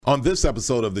On this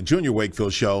episode of the Junior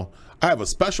Wakefield Show, I have a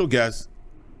special guest,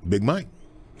 Big Mike.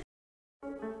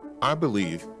 I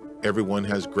believe everyone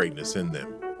has greatness in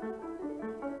them.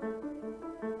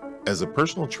 As a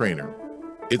personal trainer,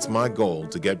 it's my goal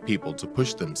to get people to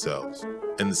push themselves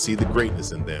and to see the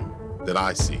greatness in them that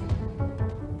I see.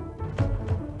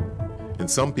 And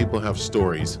some people have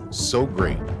stories so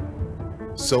great,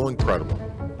 so incredible,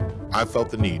 I felt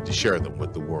the need to share them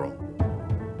with the world.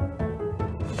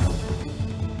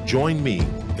 Join me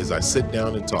as I sit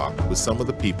down and talk with some of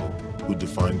the people who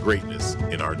define greatness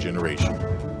in our generation.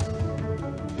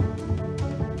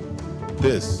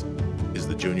 This is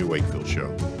the Junior Wakefield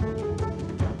Show.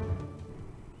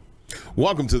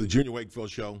 Welcome to the Junior Wakefield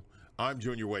Show. I'm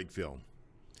Junior Wakefield.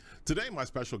 Today, my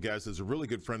special guest is a really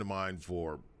good friend of mine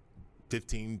for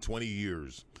 15, 20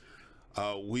 years.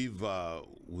 We've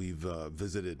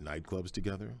visited nightclubs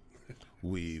together.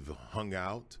 We've hung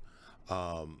out.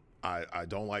 I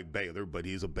don't like Baylor, but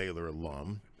he's a Baylor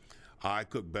alum. I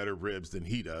cook better ribs than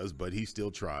he does, but he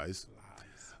still tries.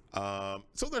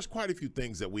 So there's quite a few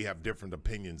things that we have different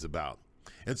opinions about.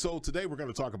 And so today we're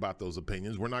going to talk about those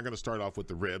opinions. We're not going to start off with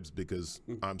the ribs because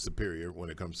I'm superior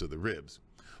when it comes to the ribs.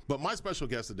 But my special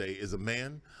guest today is a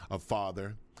man, a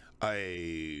father,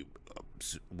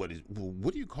 what do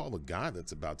you call a guy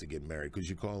that's about to get married? Because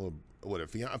you call him,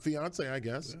 a fiance, I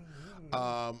guess.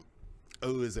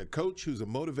 Who is a coach, who's a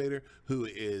motivator, who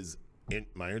is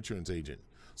my insurance agent.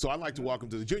 So I'd like to welcome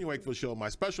to the Junior Wakefield Show my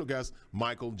special guest,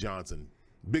 Michael Johnson.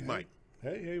 Big Mike.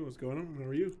 Hey, what's going on? How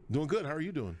are you? Doing good. How are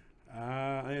you doing?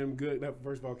 I am good. Now,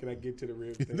 first of all, can I get to the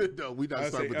rib thing? No, we don't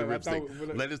start with the rib thing.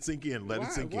 Let it sink in. Let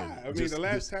it sink in. I mean, the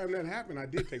last time that happened, I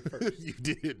did take first. You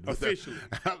did. Officially.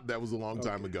 That was a long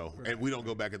time ago. Right. And we don't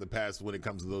go back in the past when it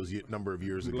comes to those number of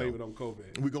years ago. Blame it on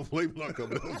COVID. We're going to blame it on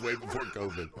COVID. That was way before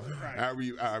COVID. Right.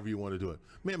 However you want to do it.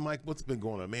 Man, Mike, what's been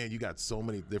going on? Man, you got so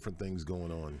many different things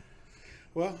going on.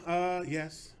 Well,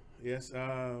 yes.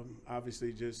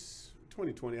 Obviously, just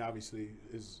 2020 obviously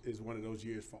is one of those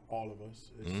years for all of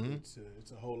us.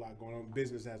 It's a whole lot going on.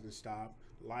 Business hasn't stopped.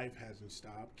 Life hasn't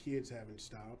stopped. Kids haven't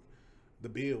stopped. The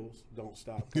bills don't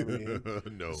stop coming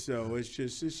in. No. So it's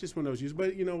just one of those years.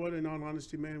 But you know what? In all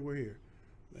honesty, man, we're here.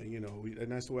 And, and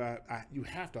that's the way you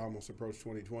have to almost approach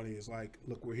 2020. It's like,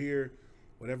 look, we're here.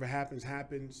 Whatever happens,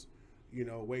 happens.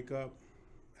 Wake up,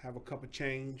 have a cup of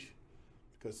change,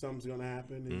 because something's going to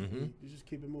happen, and you just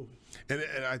keep it moving. And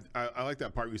I like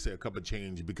that part where you say a cup of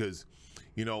change, because,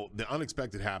 the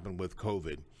unexpected happened with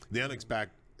COVID. The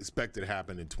unexpected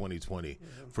happened in 2020. Yeah.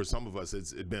 For some of us,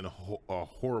 it's been a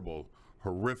horrible,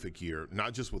 horrific year,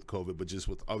 not just with COVID, but just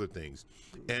with other things.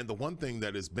 And the one thing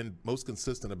that has been most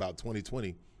consistent about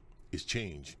 2020 is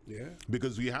change. Yeah.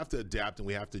 Because we have to adapt and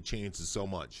we have to change to so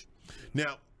much.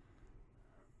 Now,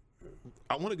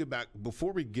 I want to get back,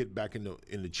 before we get back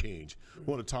into change, I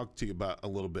want to talk to you about a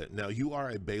little bit. Now, you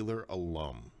are a Baylor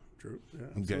alum. True. Yeah,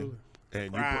 absolutely. Okay.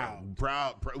 And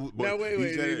proud. Now, wait.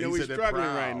 We're struggling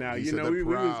right now.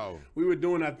 We were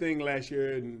doing our thing last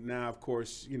year, and now, of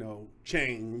course,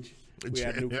 change. We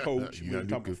had a new coach. We were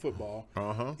talking football.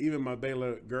 Even my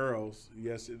Baylor girls,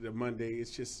 the Monday, it's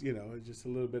just, it's just a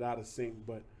little bit out of sync,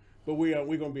 but we're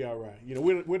going to be all right.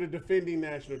 We're the defending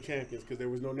national champions, because there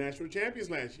was no national champions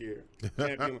last year.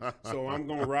 So I'm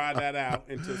going to ride that out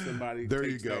until somebody there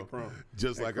takes you go. That crumb.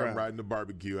 Just like I'm riding the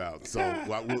barbecue out. So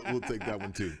we'll take that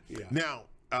one too. Yeah. Now,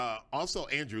 also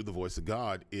Andrew, the voice of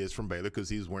God, is from Baylor, because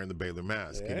he's wearing the Baylor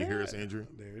mask. Can you hear us, Andrew?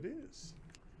 There it is.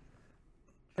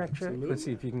 Check. Let's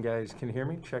see if you guys can hear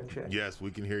me. Check. Yes,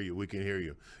 we can hear you.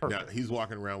 Perfect. Now, he's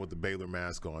walking around with the Baylor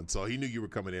mask on, so he knew you were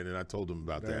coming in, and I told him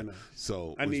about that. Nice.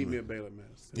 So I need me a Baylor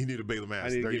mask. You need a Baylor mask. I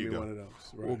need there to get you me go. one of those.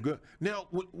 Right. Well, good. Now,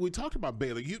 we talked about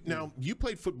Baylor. You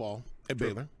played football at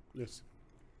Baylor. Yes.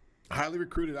 Highly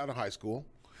recruited out of high school.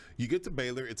 You get to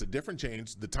Baylor. It's a different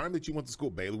change. The time that you went to school,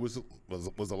 Baylor was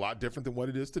a lot different than what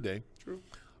it is today. True.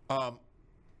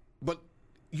 But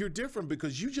you're different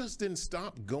because you just didn't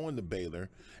stop going to Baylor.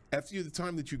 After the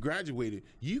time that you graduated,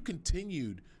 you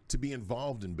continued to be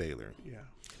involved in Baylor. Yeah.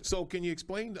 So can you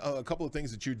explain a couple of things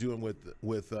that you're doing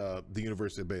with the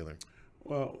University of Baylor?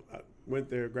 Well, I went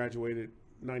there, graduated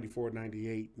 94,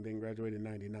 98, and then graduated in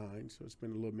 99, so it's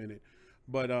been a little minute.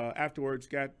 But afterwards,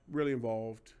 got really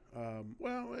involved.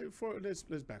 Let's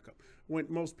back up.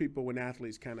 When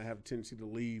athletes kind of have a tendency to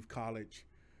leave college,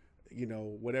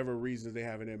 whatever reasons they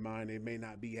have in their mind, they may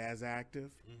not be as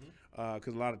active.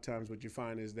 Because a lot of times what you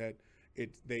find is that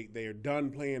they are done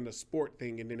playing the sport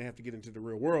thing, and then they have to get into the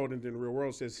real world, and then the real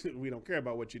world says, we don't care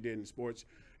about what you did in sports.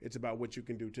 It's about what you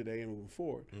can do today and moving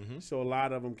forward. So a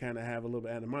lot of them kind of have a little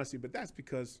bit of animosity, but that's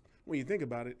because when you think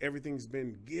about it, everything's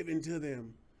been given to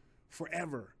them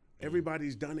forever.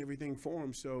 Everybody's done everything for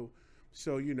them. So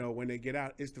when they get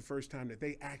out, it's the first time that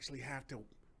they actually have to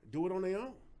do it on their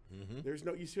own. There's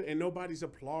no and nobody's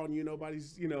applauding you.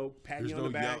 Nobody's patting you on the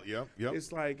back. Yep.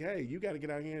 It's like, hey, you got to get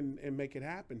out here and make it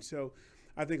happen. So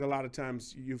I think a lot of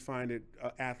times you find that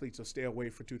athletes will stay away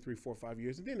for 2, 3, 4, 5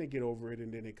 years, and then they get over it,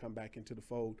 and then they come back into the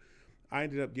fold. I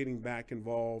ended up getting back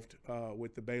involved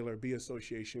with the Baylor B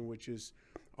Association, which is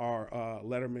our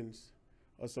Letterman's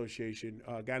Association.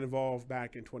 Got involved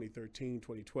back in 2013,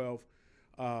 2012,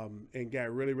 and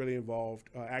got really, really involved.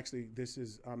 Actually,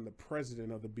 I'm the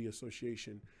president of the B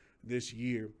Association this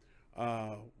year.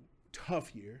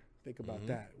 Tough year. Think about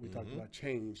that. We talked about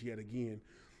change yet again.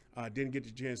 Didn't get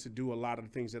the chance to do a lot of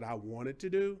the things that I wanted to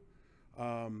do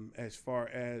as far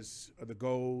as the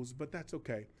goals, but that's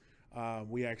okay.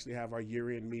 We actually have our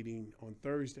year-end meeting on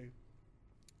Thursday,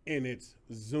 and it's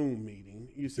Zoom meeting.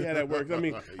 You see how that works? I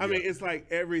mean, it's like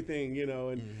everything,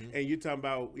 and you're talking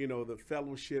about, the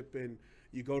fellowship, and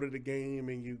you go to the game,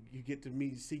 and you get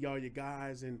to see all your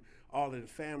guys and all of the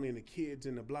family and the kids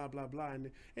and the blah, blah, blah,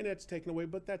 and that's taken away,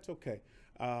 but that's okay.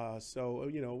 So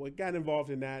we got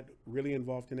involved in that, really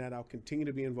involved in that. I'll continue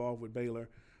to be involved with Baylor,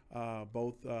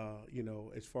 both,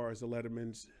 as far as the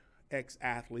Letterman's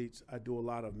ex-athletes. I do a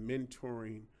lot of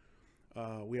mentoring.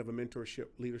 We have a mentorship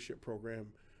leadership program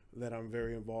that I'm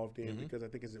very involved in because I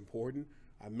think it's important.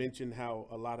 I mentioned how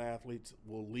a lot of athletes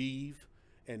will leave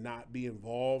and not be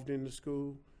involved in the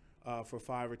school for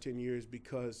 5 or 10 years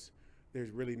because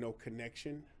there's really no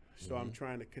connection. So I'm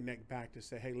trying to connect back to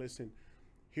say, hey, listen,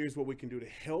 here's what we can do to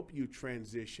help you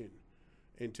transition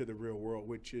into the real world,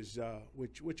 which is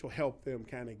which will help them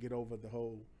kind of get over the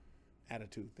whole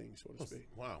attitude thing, so to speak.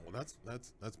 Wow, well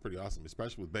that's pretty awesome,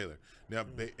 especially with Baylor. Now,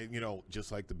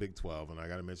 just like the Big 12, and I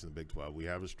got to mention the Big 12, we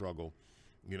have a struggle,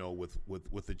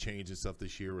 with the change and stuff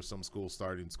this year, where some schools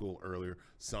starting school earlier,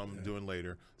 some doing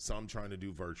later, some trying to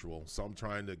do virtual, some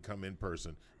trying to come in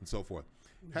person, and so forth.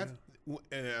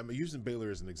 And I'm using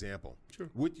Baylor as an example. Sure.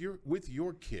 With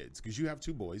your kids, because you have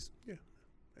 2 boys. Yeah,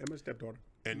 and my stepdaughter.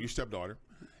 And your stepdaughter,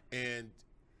 and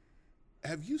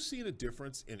have you seen a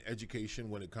difference in education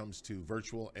when it comes to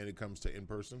virtual and it comes to in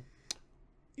person?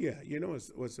 Yeah,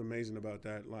 what's amazing about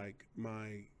that? Like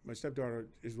my stepdaughter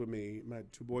is with me. My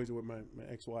 2 boys are with my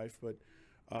ex-wife, but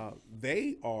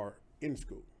they are in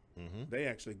school. They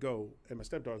actually go, and my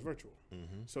stepdaughter's virtual.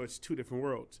 So it's 2 different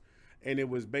worlds. And it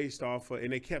was based off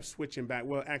and they kept switching back.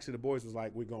 Well, actually, the boys was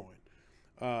like, we're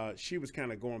going. She was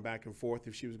kind of going back and forth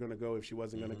if she was going to go, if she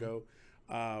wasn't going to go.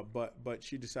 But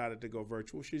she decided to go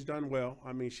virtual. She's done well.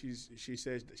 I mean, she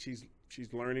says that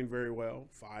she's learning very well,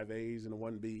 5 A's and a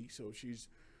 1 B. So she's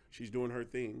doing her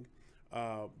thing.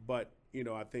 But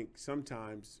I think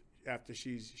sometimes after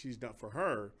she's done for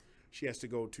her, she has to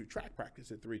go to track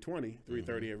practice at 3:20,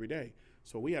 3:30 every day.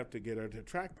 So we have to get her to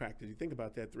track practice. You think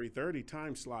about that 3:30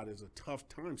 time slot is a tough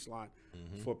time slot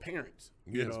for parents.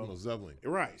 Yes, most definitely.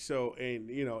 Right. So, and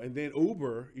then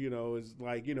Uber, is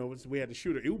like, we had to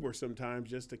shoot an Uber sometimes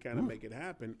just to kind of make it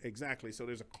happen. Exactly. So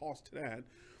there's a cost to that.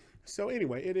 So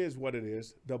anyway, it is what it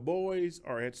is. The boys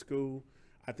are at school.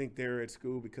 I think they're at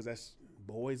school because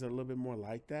boys are a little bit more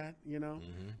like that,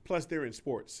 Plus they're in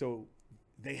sports. So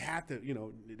they have to,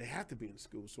 they have to be in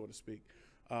school, so to speak.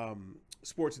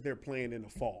 Sports that they're playing in the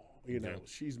fall,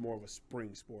 she's more of a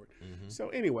spring sport. So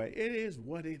anyway, it is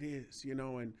what it is,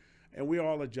 and we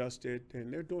all adjusted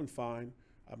and they're doing fine.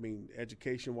 I mean,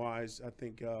 education wise, I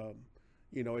think,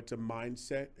 it's a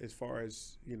mindset as far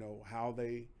as, how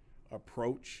they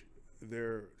approach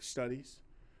their studies.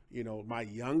 My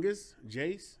youngest,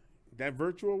 Jace, that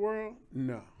virtual world,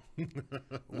 no.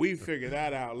 We figured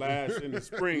that out in the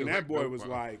spring. That boy was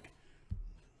like,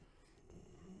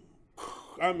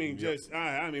 we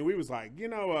was like, you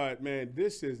know what, man,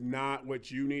 this is not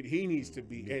what you need. He needs to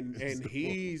be, and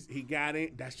he got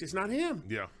it. That's just not him.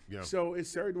 Yeah. So it's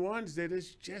certain ones that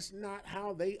is just not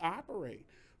how they operate.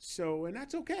 So, and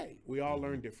that's okay. We all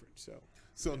learn different.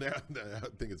 So now I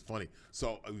think it's funny.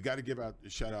 So we got to give a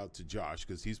shout out to Josh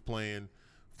because he's playing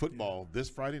football this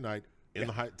Friday night in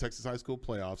the Texas High School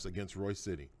playoffs against Roy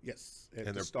City. Yes,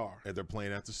 at the Star. And they're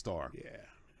playing at the Star. Yeah.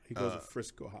 He goes to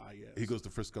Frisco High, yes. He goes to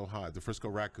Frisco High, the Frisco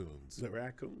Raccoons. The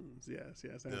Raccoons, yes,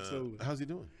 absolutely. How's he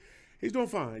doing? He's doing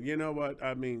fine. You know what?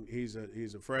 I mean, he's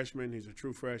a freshman. He's a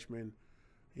true freshman.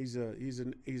 He's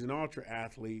an ultra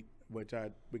athlete, which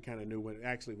we kind of knew when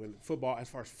football, as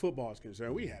far as football is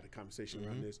concerned, we had a conversation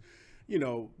around this.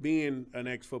 Being an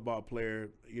ex-football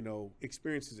player,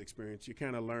 experience is experience. You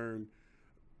kind of learn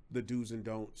the do's and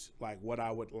don'ts, like what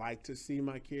I would like to see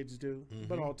my kids do,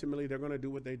 but ultimately they're going to do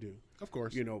what they do. Of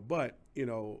course. But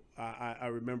I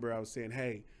remember I was saying,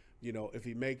 hey, if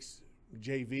he makes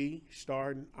JV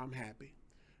starting, I'm happy.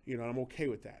 I'm okay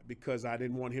with that because I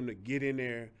didn't want him to get in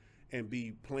there and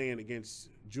be playing against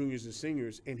juniors and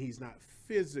seniors, and he's not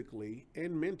physically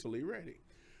and mentally ready.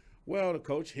 Well, the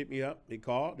coach hit me up. He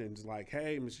called and was like,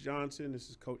 hey, Mr. Johnson, this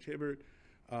is Coach Hibbert.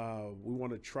 We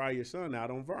want to try your son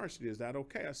out on varsity. Is that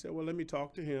okay? I said, well, let me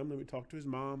talk to him. Let me talk to his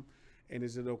mom. And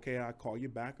is it okay I call you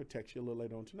back or text you a little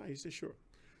later on tonight? He said, sure.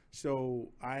 So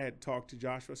I had talked to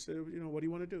Joshua. I said, what do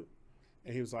you want to do?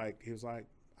 And he was like,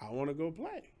 I want to go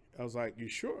play. I was like, you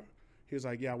sure? He was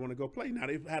like, yeah, I want to go play. Now,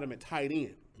 they had him at tight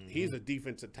end. Mm-hmm. He's a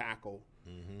defensive tackle.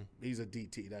 Mm-hmm. He's a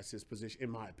DT. That's his position, in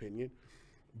my opinion.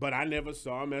 But I never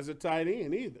saw him as a tight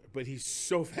end either. But he's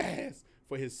so fast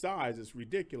for his size. It's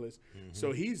ridiculous. Mm-hmm.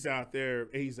 So he's out there.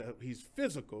 He's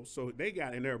physical. So they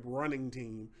got in their running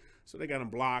team. So they got him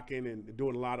blocking and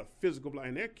doing a lot of physical blocking.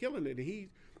 And they're killing it. He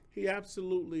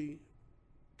absolutely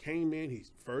came in.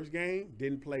 His first game,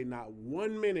 didn't play not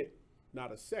 1 minute,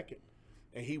 not a second.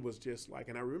 And he was just like,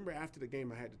 and I remember after the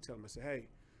game I had to tell him, I said, hey,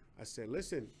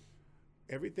 listen,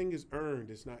 everything is earned.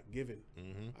 It's not given.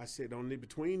 Mm-hmm. I said, only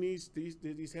between these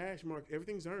hash marks,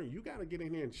 everything's earned. You got to get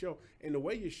in here and show. And the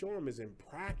way you show him is in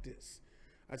practice.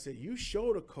 I said, you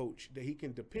show the coach that he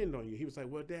can depend on you. He was like,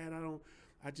 well, Dad, I'm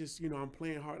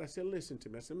playing hard. I said, listen to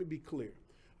me. I said, let me be clear.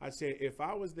 I said, if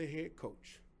I was the head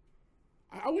coach,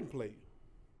 I wouldn't play you.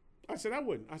 I said, I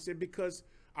wouldn't. I said, because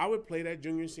I would play that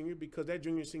junior and senior because that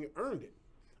junior and senior earned it.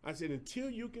 I said, until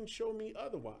you can show me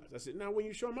otherwise. I said, now when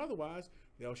you show them otherwise,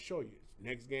 they'll show you.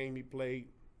 Next game he played,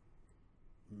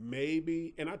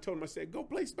 maybe, and I told him, I said, go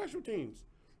play special teams.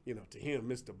 To him,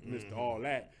 Mr. All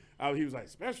that. He was like,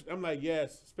 special? I'm like,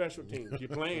 yes, special teams. You're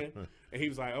playing? And he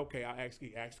was like, okay,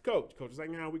 he asked Coach. Coach was like,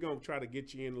 now we're going to try to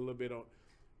get you in a little bit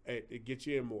get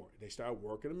you in more. They started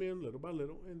working him in little by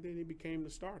little, and then he became the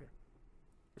starter.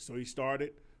 So he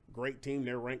started, great team.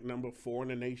 They're ranked number 4 in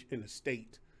the nation, in the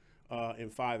state. In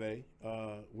 5A,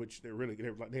 which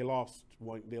they lost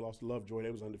Lovejoy.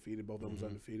 They was undefeated. Both of them was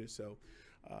undefeated. So,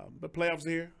 but playoffs are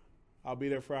here. I'll be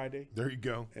there Friday. There you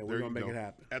go. And we're going to make it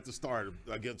happen. At the start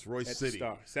against Royce City.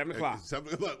 At the start. 7 o'clock.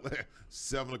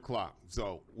 7 o'clock.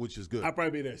 So, which is good. I'll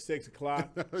probably be there at 6 o'clock.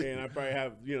 And I probably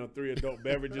have, 3 adult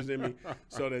beverages in me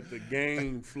so that the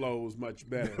game flows much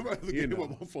better. The game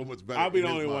won't flow much better. I'll be the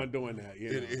only one doing that.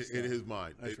 In his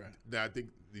mind. That's right. Now, I think,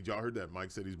 did y'all heard that?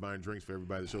 Mike said he's buying drinks for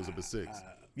everybody that shows up at 6.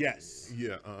 Yes.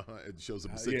 Yeah, It shows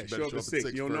up at 6. Show up at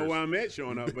 6. You don't know where I'm at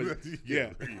showing up, but yeah.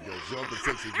 There you go. Show up at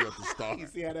 6 if you're at the start. You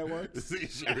see how that works?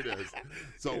 Sure it is.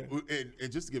 So,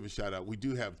 and just to give a shout out, we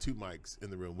do have 2 mics in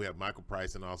the room. We have Michael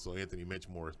Price and also Anthony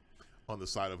Mitchmore on the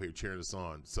side over here cheering us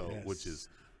on. So, yes. which is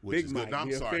Big good. Mike, No, I'm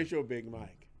the sorry. official Big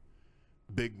Mike.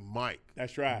 Big Mike.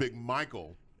 That's right. Big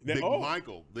Michael.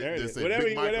 Michael.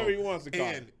 Whatever he wants to call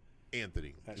and it.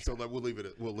 Anthony. That's so right. we'll leave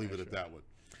it at that one.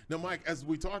 Now, Mike, as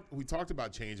we talked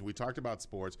about change, we talked about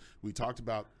sports, we talked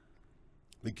about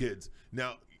the kids.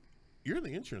 Now, you're in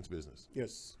the insurance business.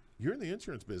 Yes. You're in the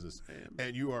insurance business,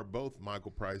 and you are both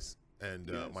Michael Price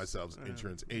and myself's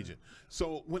insurance agent.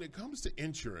 So when it comes to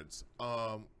insurance,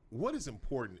 what is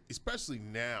important, especially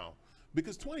now,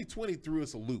 because 2020 threw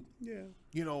us a loop. Yeah.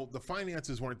 The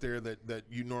finances weren't there that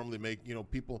you normally make.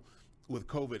 People with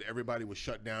COVID, everybody was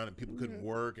shut down and people couldn't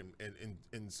work and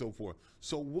so forth.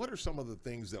 So what are some of the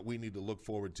things that we need to look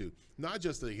forward to, not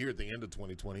just here at the end of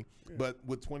 2020, but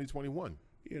with 2021?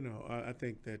 I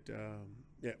think that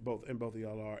both of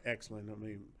y'all are excellent. I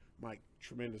mean, Mike,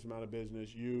 tremendous amount of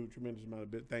business. You, tremendous amount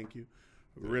of business. Thank you.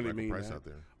 Really mean Price that. Out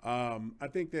there. I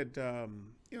think that I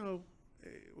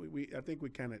think we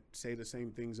kind of say the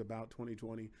same things about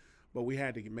 2020, but we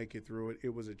had to make it through it.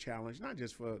 It was a challenge, not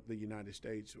just for the United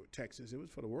States or Texas. It was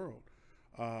for the world.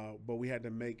 But we had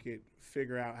to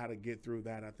figure out how to get through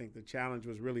that. I think the challenge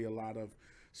was really a lot of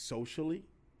socially.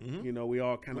 Mm-hmm. We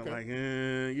all kind of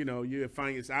you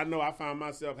find yourself. I know I found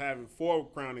myself having 4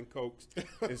 Crown and Cokes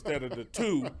instead of the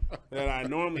 2 that I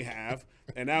normally have,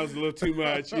 and that was a little too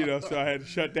much, so I had to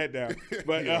shut that down.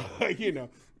 But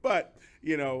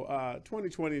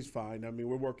 2020 is fine. I mean,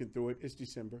 we're working through it. It's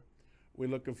December. We're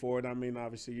looking forward. I mean,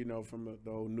 obviously, from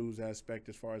the whole news aspect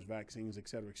as far as vaccines, et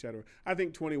cetera, et cetera. I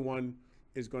think 21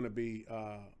 is going to be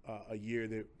a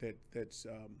year that's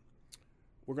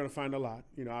we're going to find a lot.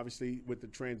 Obviously, with the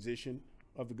transition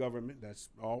of the government, that's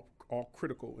all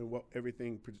critical in what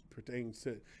everything pertains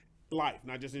to life,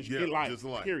 not just in life. Just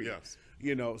life. Period.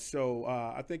 Yes. So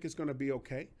I think it's going to be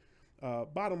okay.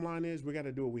 Bottom line is we got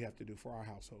to do what we have to do for our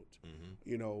households.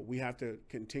 Mm-hmm. We have to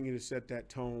continue to set that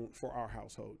tone for our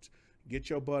households. Get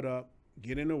your butt up,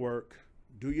 get into work,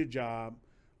 do your job,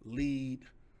 lead,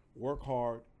 work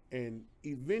hard, and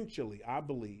eventually, I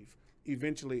believe,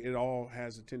 eventually it all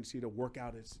has a tendency to work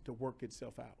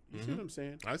itself out. You see what I'm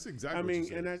saying? That's exactly. I mean,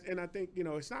 what you're saying. and I think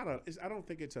I don't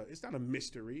think it's not a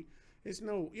mystery. It's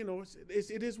no,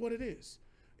 it is what it is.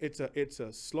 It's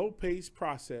a slow paced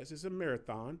process. It's a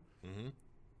marathon,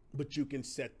 but you can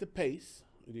set the pace.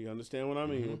 Do you understand what I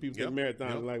mean? When people think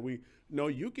marathon, like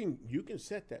you can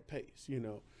set that pace.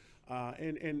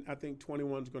 And I think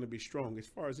 21 is going to be strong as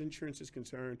far as insurance is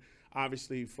concerned.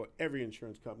 Obviously, for every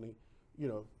insurance company,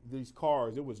 these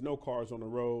cars, there was no cars on the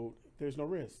road. There's no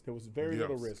risk. There was very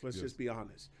little risk. Let's just be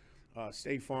honest.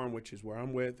 State Farm, which is where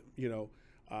I'm with,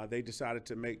 they decided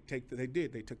to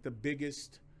they took the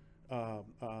biggest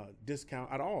discount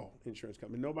at all insurance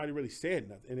company. Nobody really said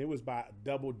nothing, and it was by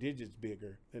double digits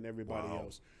bigger than everybody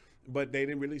else. But they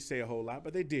didn't really say a whole lot,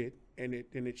 but they did, and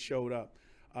it showed up.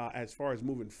 As far as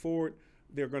moving forward,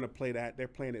 they're going to play that. They're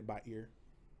playing it by ear,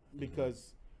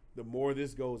 because the more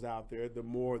this goes out there, the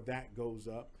more that goes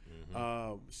up.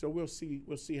 So we'll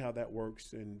see how that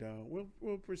works, and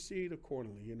we'll proceed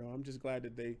accordingly. I'm just glad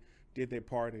that they did their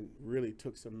part and really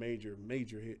took some major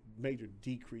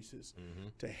decreases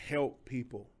to help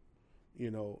people,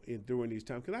 during these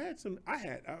times. Because I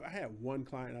had one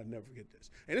client, I'll never forget this,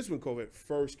 and this is when COVID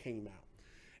first came out,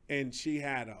 and she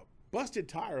had a busted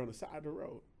tire on the side of the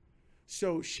road.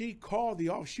 So she called the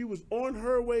office. She was on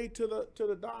her way to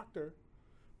the doctor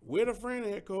with a friend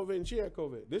that had COVID, and she had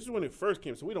COVID. This is when it first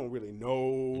came, so we don't really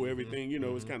know everything. It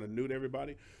was kind of new to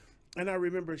everybody. And I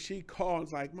remember she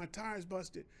called, like, my tire's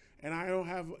busted, and I don't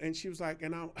have. And she was like,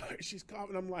 she's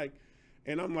coughing. I'm like,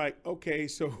 okay,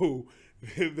 so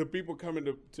the people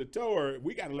coming to tow her,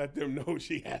 we got to let them know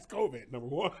she has COVID, number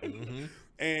one,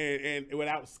 and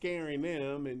without scaring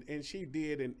them. And she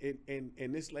did.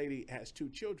 And this lady has 2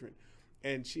 children,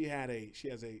 and she has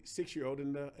a 6-year-old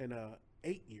and a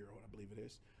 8-year-old, I believe it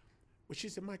is. But she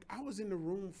said, Mike, I was in the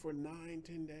room for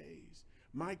 9-10 days.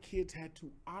 My kids had to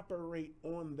operate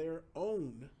on their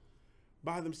own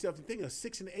by themselves. And thinking a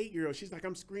 6 and 8-year-old, she's like,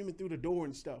 I'm screaming through the door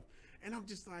and stuff. And I'm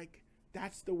just like,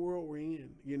 that's the world we're in,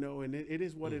 and it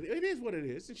is what it is what it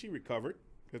is. And she recovered,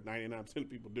 because 99% of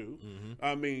people do.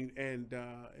 I mean, and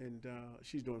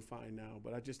she's doing fine now.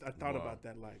 But I thought about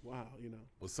that, like, wow,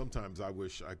 Well, sometimes I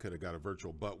wish I could have got a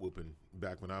virtual butt whooping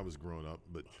back when I was growing up,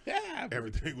 but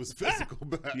everything was physical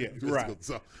back. Yeah, physical, right.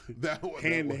 So that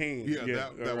hand to hand. Yeah,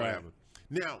 that would happen.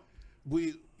 Now,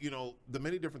 the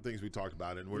many different things we talked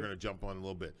about, and we're going to jump on a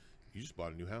little bit. You just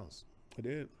bought a new house. I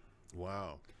did.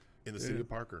 Wow. In the city of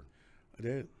Parker. I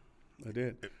did.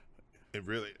 It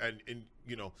really, and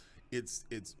it's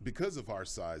because of our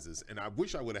sizes, and I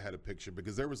wish I would have had a picture,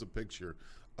 because there was a picture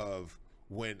of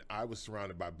when I was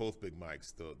surrounded by both Big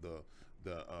Mikes, the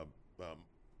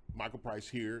Michael Price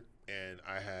here, and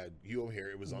I had you over here.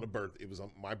 It was on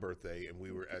my birthday, and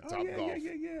we were at Top Golf.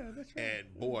 Yeah, that's right.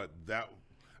 And boy,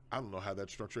 I don't know how that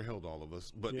structure held all of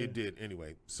us, but it did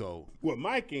anyway. So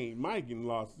Mike ain't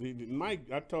lost. Mike,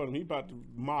 I told him he about to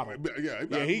model.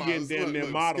 He getting down there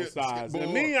model size.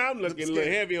 And me, I'm looking a little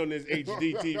heavy on this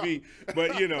HD TV,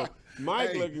 but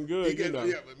Mike looking good.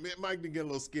 But Mike did get a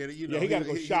little skinny. He got to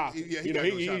go shop.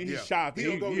 He's shopping. He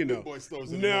don't go to big boy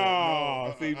stores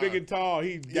anymore. See, big and tall,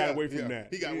 he got away from that.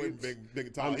 He got away from big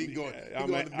and tall. I'm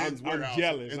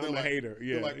jealous. I'm a hater.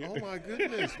 They're like, oh my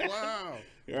goodness, wow.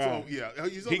 Right.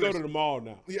 So he go to the mall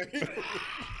now. Yeah.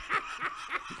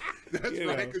 That's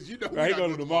right, because he go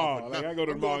to the mall. Like, I go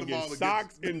to the mall and get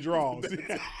socks and drawers.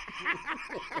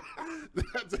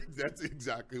 That's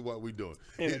exactly what we're doing.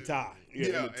 And a tie.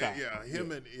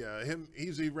 Him.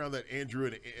 He's around that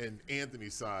Andrew and Anthony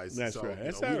size. That's right.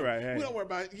 That's all right. We don't worry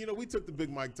about it. We took the Big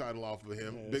Mike title off of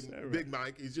him. Big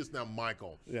Mike. He's just now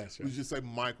Michael. That's right. We just say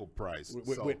Michael Price.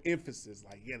 With emphasis,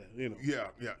 like, Yeah,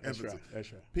 emphasis.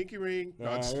 That's right. Pinky ring.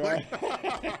 Right.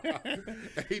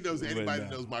 He knows, anybody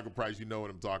that knows Michael Price, you know what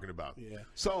I'm talking about. Yeah.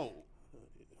 So,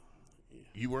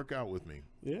 you work out with me.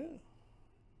 Yeah.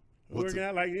 What's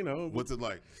it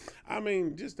like? I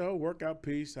mean, just the whole workout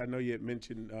piece. I know you had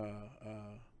mentioned.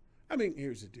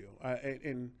 Here's the deal.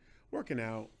 And working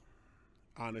out,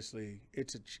 honestly,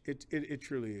 it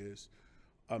truly is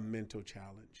a mental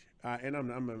challenge. And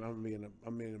I'm being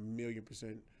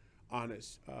 1,000,000%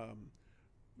 honest,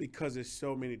 because there's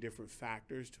so many different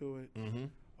factors to it.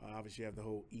 Obviously, you have the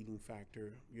whole eating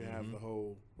factor. You have the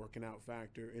whole working out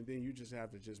factor, and then you just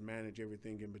have to manage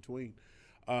everything in between.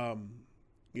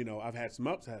 I've had some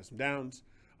ups, I had some downs.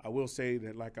 I will say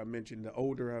that, like I mentioned, the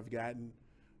older I've gotten,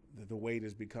 the weight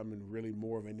is becoming really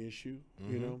more of an issue,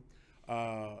 and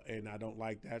I don't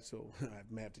like that. So I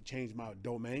may have to change my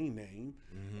domain name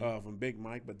from Big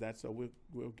Mike, but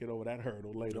we'll get over that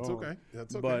hurdle later on. Okay.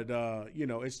 That's okay. But,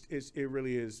 it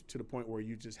really is to the point where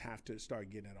you just have to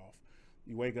start getting it off.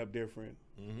 You wake up different.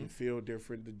 You feel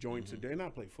different. The joints are there. And I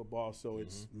play football, so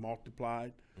it's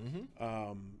multiplied.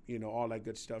 You know, all that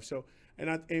good stuff. So,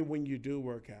 and when you do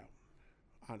work out,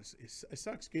 honestly, it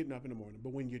sucks getting up in the morning,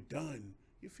 but when you're done,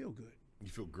 you feel good. You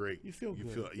feel great. You feel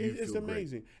good. It's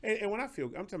amazing. And when I'm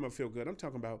talking about feel good, I'm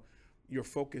talking about your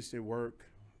focus at work.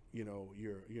 You know,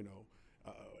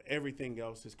 everything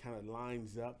else is kind of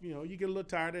lines up. You know, you get a little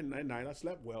tired at night. I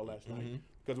slept well last night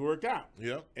because we worked out.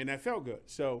 Yep. And that felt good.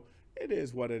 So it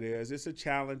is what it is. It's a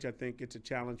challenge. I think it's a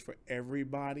challenge for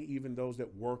everybody, even those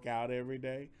that work out every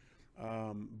day.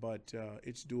 But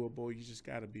it's doable. You just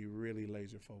got to be really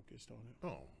laser focused on it.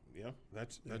 Oh, yeah,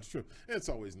 that's true. And it's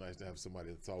always nice to have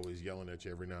somebody that's always yelling at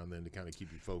you every now and then to kind of keep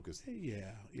you focused.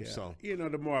 Yeah. So, you know,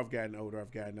 the more I've gotten older,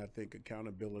 I think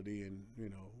accountability and, you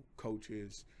know,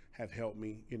 coaches have helped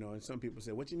me, you know, and some people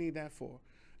say, what you need that for?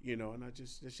 You know, and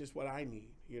it's just what I need,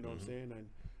 you know what I'm saying?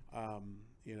 And,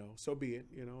 you know, so be it,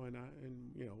 you know, and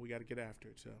you know, we got to get after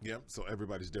it. So. Yep. So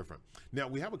everybody's different. Now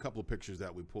we have a couple of pictures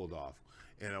that we pulled off,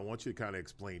 and I want you to kind of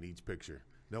explain each picture.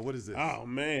 Now, what is this? Oh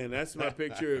man, that's my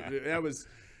picture.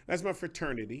 That's my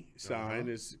fraternity sign.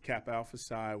 It's Kappa Alpha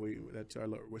Psi. We're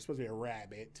supposed to be a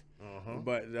rabbit,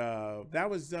 but that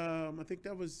was I think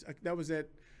that was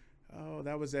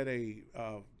at a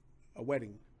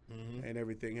wedding. And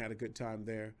everything, had a good time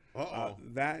there.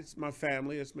 That's my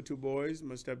family. That's my two boys,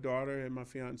 my stepdaughter and my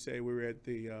fiance. We were at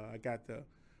I got the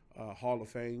Hall of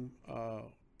Fame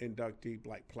inductee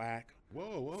plaque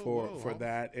for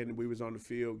that, and we was on the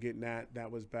field getting that. That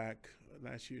was back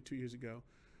last year, 2 years ago.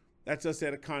 That's us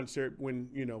at a concert when,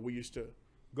 you know, we used to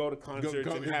go to concerts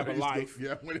and have a life,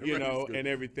 you know, and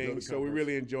everything. So we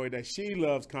really enjoyed that. She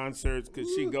loves concerts because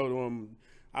she go to them.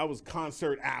 I was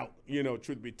concert out, you know,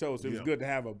 truth be told. So it was good to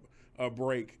have a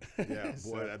break. Yeah,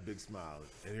 so, boy, that big smile.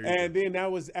 And then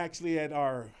that was actually at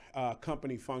our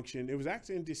company function. It was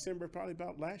actually in December, probably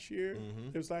about last year.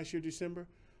 It was last year, December.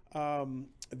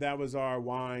 That was our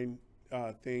wine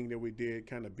thing that we did,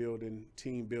 kind of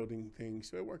team building things.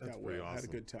 So it worked out well. Awesome. Had a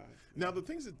good time. Now, the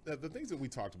things that we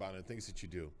talked about and the things that you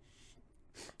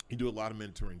do a lot of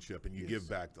mentorship, and you give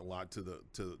back a lot to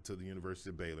the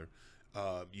University of Baylor.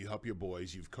 You help your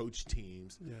boys. You've coached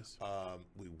teams. Yes.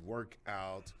 We work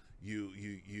out. You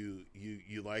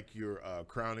like your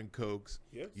Crown and Cokes.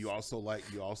 Yes. You also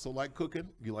like cooking.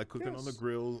 You like cooking on the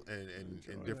grill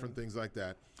and different things like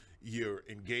that. You're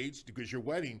engaged because your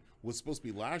wedding was supposed to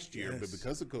be last year, but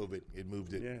because of COVID, it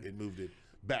moved it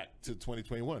back to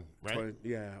 2021. Right?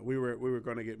 We were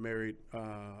going to get married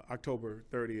October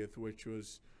 30th, which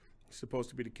was supposed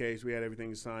to be the case. We had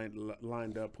everything signed,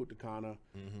 lined up, Punta Cana,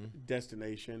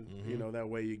 destination. You know, that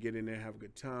way you get in there, have a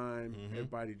good time,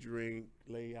 everybody drink,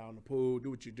 lay out in the pool,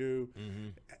 do what you do,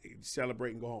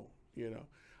 celebrate and go home. You know,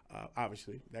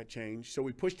 obviously that changed. So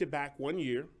we pushed it back 1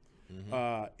 year.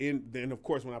 Then of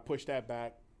course, when I pushed that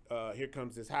back, here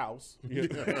comes this house. You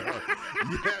know?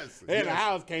 The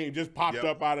house just popped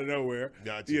up out of nowhere.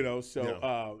 Gotcha. You know,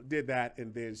 so did that,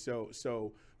 and then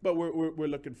so. But we're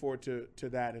looking forward to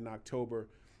that in October.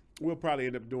 We'll probably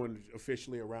end up doing it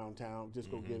officially around town. Just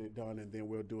go get it done, and then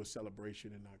we'll do a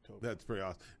celebration in October. That's pretty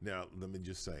awesome. Now, let me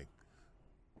just say,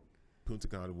 Punta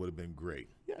Cana would have been great.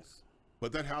 Yes.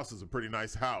 But that house is a pretty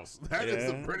nice house. That is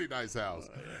a pretty nice house.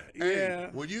 Yeah.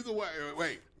 When you go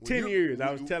wait. 10 years.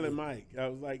 I was telling Mike. I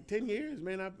was like, 10 years,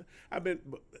 man. I've been.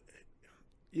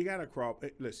 You gotta crawl.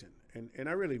 Listen, and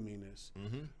I really mean this.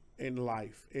 In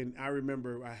life. And I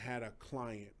remember I had a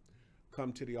client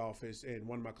come to the office, and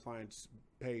one of my clients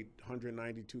paid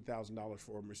 $192,000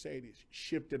 for a Mercedes,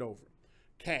 shipped it over,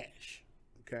 cash,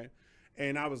 okay?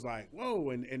 And I was like, whoa,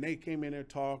 and they came in there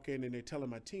talking, and they're telling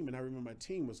my team, and I remember my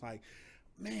team was like,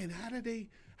 man, how did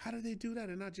they do that?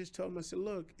 And I just told them, I said,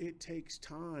 look, it takes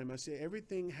time. I said,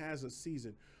 everything has a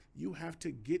season. You have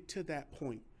to get to that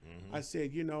point. I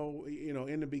said, you know,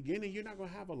 in the beginning, you're not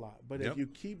going to have a lot. But if you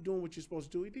keep doing what you're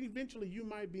supposed to do, then eventually you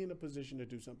might be in a position to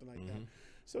do something like that.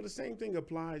 So the same thing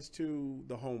applies to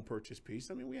the home purchase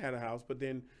piece. I mean, we had a house, but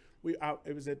then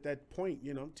it was at that point,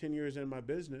 you know, 10 years in my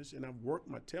business, and I've worked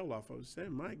my tail off. I was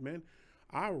saying, Mike, man,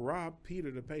 I robbed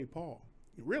Peter to pay Paul.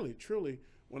 Really, truly,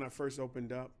 when I first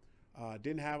opened up,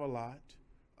 didn't have a lot.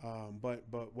 But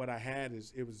what I had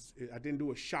is I didn't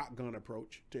do a shotgun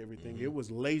approach to everything. It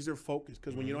was laser focused,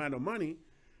 because when you don't have no money,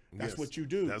 that's what you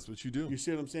do. That's what you do. You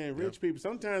see what I'm saying? Rich people,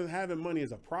 sometimes having money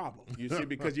is a problem, you see,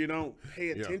 because you don't pay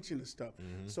attention to stuff.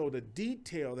 So the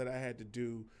detail that I had to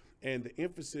do and the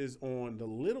emphasis on the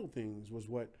little things was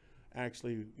what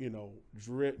actually, you know,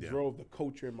 drove the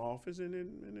culture in my office,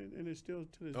 and it's still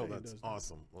to this day. Oh, that's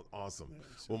awesome. Well, awesome. Yeah,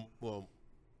 so. Well,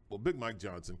 Well, Big Mike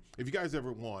Johnson. If you guys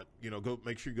ever want, go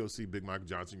make sure you go see Big Mike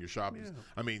Johnson. Your shop is,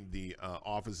 the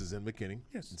office is in McKinney.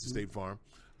 Yes. It's State Farm.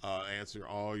 Answer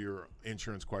all your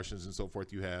insurance questions and so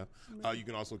forth you have. You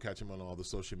can also catch him on all the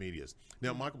social medias.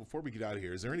 Now, Michael, before we get out of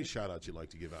here, is there any shout-outs you'd like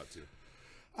to give out to?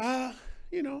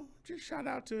 Just shout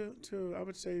out to I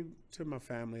would say to my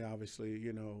family,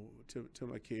 obviously, to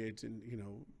my kids, and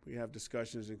we have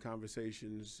discussions and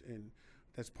conversations, and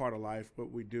that's part of life. But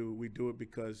we do it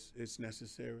because it's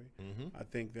necessary. Mm-hmm. I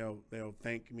think they'll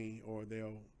thank me, or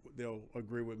they'll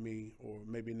agree with me, or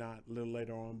maybe not a little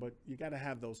later on. But you got to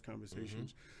have those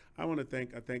conversations. Mm-hmm.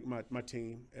 I thank my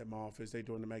team at my office. They're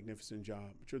doing a magnificent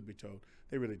job. Truth be told,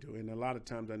 they really do. And a lot of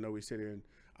times I know we sit here, and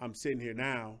I'm sitting here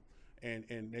now, and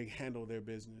they handle their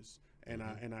business, and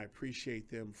I appreciate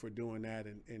them for doing that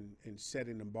and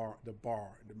setting the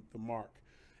mark,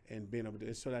 and being able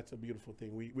to. So that's a beautiful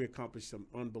thing. We accomplished some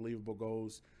unbelievable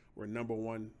goals. We're number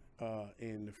one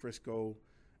in the Frisco,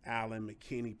 Allen,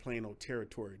 McKinney, Plano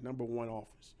territory. Number one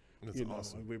office. That's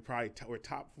awesome.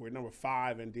 We're number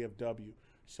 5 in DFW.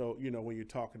 So when you're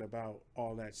talking about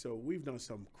all that, so we've done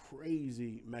some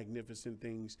crazy, magnificent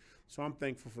things. So I'm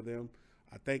thankful for them.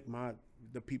 I thank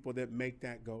the people that make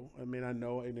that go. I mean, I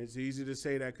know, and it's easy to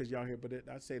say that because y'all here, but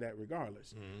I say that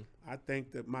regardless. Mm-hmm. I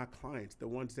think that my clients, the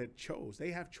ones that chose, they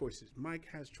have choices. Mike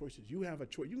has choices. You have a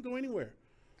choice. You can go anywhere.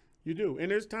 You do. And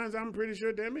there's times I'm pretty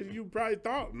sure, damn it, you probably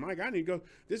thought, Mike, I need to go,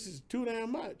 this is too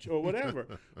damn much or whatever.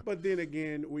 But then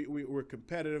again, we're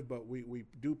competitive, but we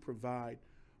do provide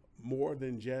more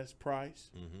than just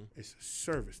price. Mm-hmm. It's a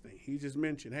service thing. He just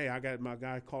mentioned, hey, I got my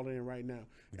guy calling in right now.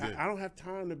 I don't have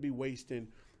time to be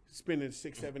spending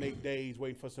 6, 7, 8 days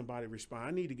waiting for somebody to respond. I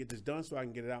need to get this done so I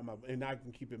can get it out and I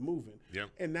can keep it moving. Yep.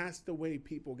 And that's the way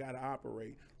people got to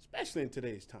operate, especially in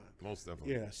today's time. Most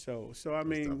definitely. Yeah. So I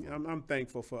mean, I'm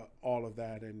thankful for all of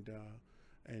that, and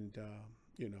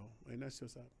that's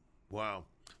just up. Wow.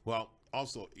 Well,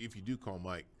 also, if you do call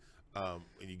Mike, and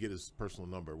you get his personal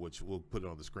number, which we'll put it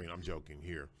on the screen. I'm joking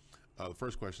here. The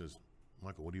first question is,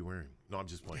 Michael, what are you wearing? No, I'm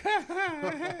just playing.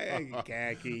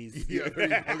 Khakis.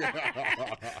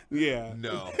 Yeah.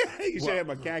 No. You should have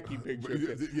my khaki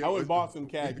picture. I would bought some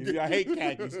khakis. I hate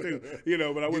khakis too,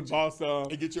 but I would bought some.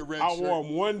 And get your red I shirt. wore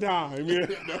them one time. Yeah.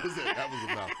 That was it. That was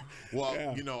enough. Well,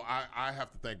 I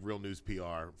have to thank Real News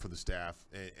PR for the staff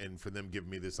and for them giving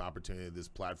me this opportunity, this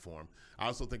platform. I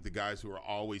also thank the guys who are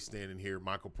always standing here,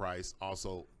 Michael Price,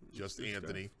 also just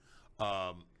Anthony.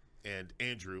 And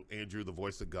Andrew, the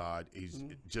voice of God, he's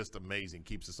just amazing.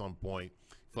 Keeps us on point.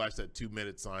 Flash that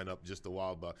 2-minute sign up just a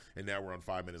while back, and now we're on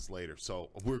 5 minutes later. So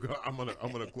I'm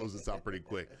gonna close this out pretty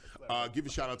quick. Give a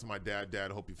shout out to my dad. Dad,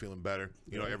 I hope you're feeling better.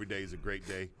 Every day is a great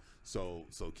day. So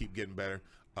keep getting better.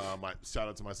 My shout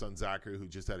out to my son Zachary, who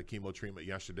just had a chemo treatment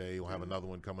yesterday. He'll have another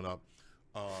one coming up.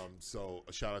 So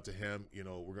a shout out to him.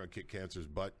 We're gonna kick cancer's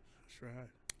butt. That's right.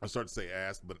 I started to say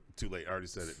ass, but too late. I already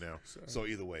said it now. So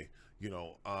either way,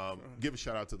 give a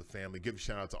shout out to the family. Give a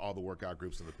shout out to all the workout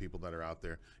groups and the people that are out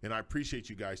there. And I appreciate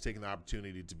you guys taking the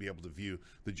opportunity to be able to view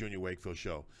the Junior Wakefield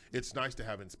Show. It's nice to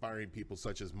have inspiring people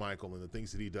such as Michael and the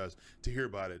things that he does to hear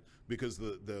about it, because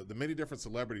the many different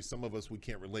celebrities, some of us we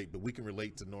can't relate, but we can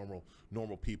relate to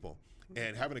normal people.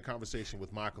 And having a conversation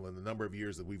with Michael in the number of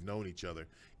years that we've known each other,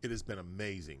 it has been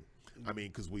amazing. I mean,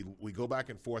 because we go back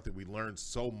and forth and we learn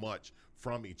so much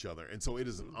from each other. And so it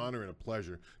is an honor and a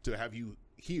pleasure to have you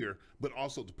here, but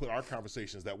also to put our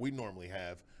conversations that we normally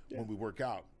have when we work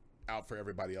out for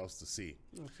everybody else to see.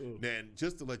 Absolutely. Man,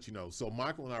 just to let you know, so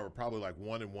Michael and I were probably like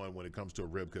 1-1 when it comes to a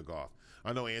rib cook-off.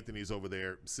 I know Anthony's over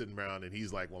there sitting around and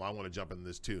he's like, well, I want to jump in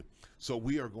this too. So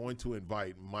we are going to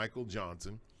invite Michael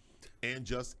Johnson and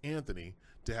just Anthony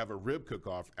to have a rib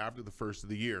cook-off after the first of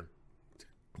the year,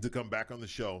 to come back on the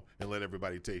show and let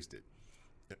everybody taste it.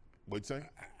 What'd you say?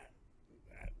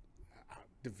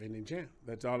 Defending champ.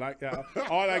 That's all I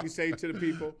can say to the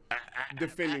people.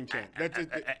 Defending champ. That's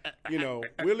it.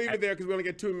 We'll leave it there because we only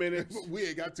get 2 minutes. We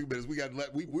ain't got 2 minutes.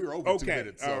 We're over 2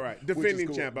 minutes. So, all right. Defending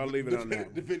cool. Champ. I'll leave it on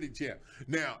that. Defending champ.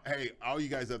 Now, hey, all you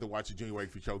guys that watch the Junior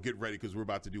Wakefield Show, get ready because we're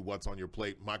about to do What's on Your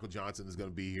Plate. Michael Johnson is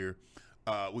going to be here.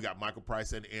 We got Michael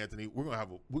Price and Anthony. We're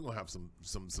gonna have some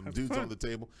dudes fun on the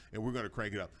table, and we're gonna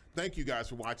crank it up. Thank you guys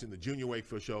for watching the Junior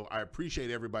Wakefield Show. I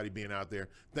appreciate everybody being out there.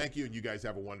 Thank you, and you guys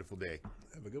have a wonderful day.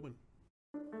 Have a good one.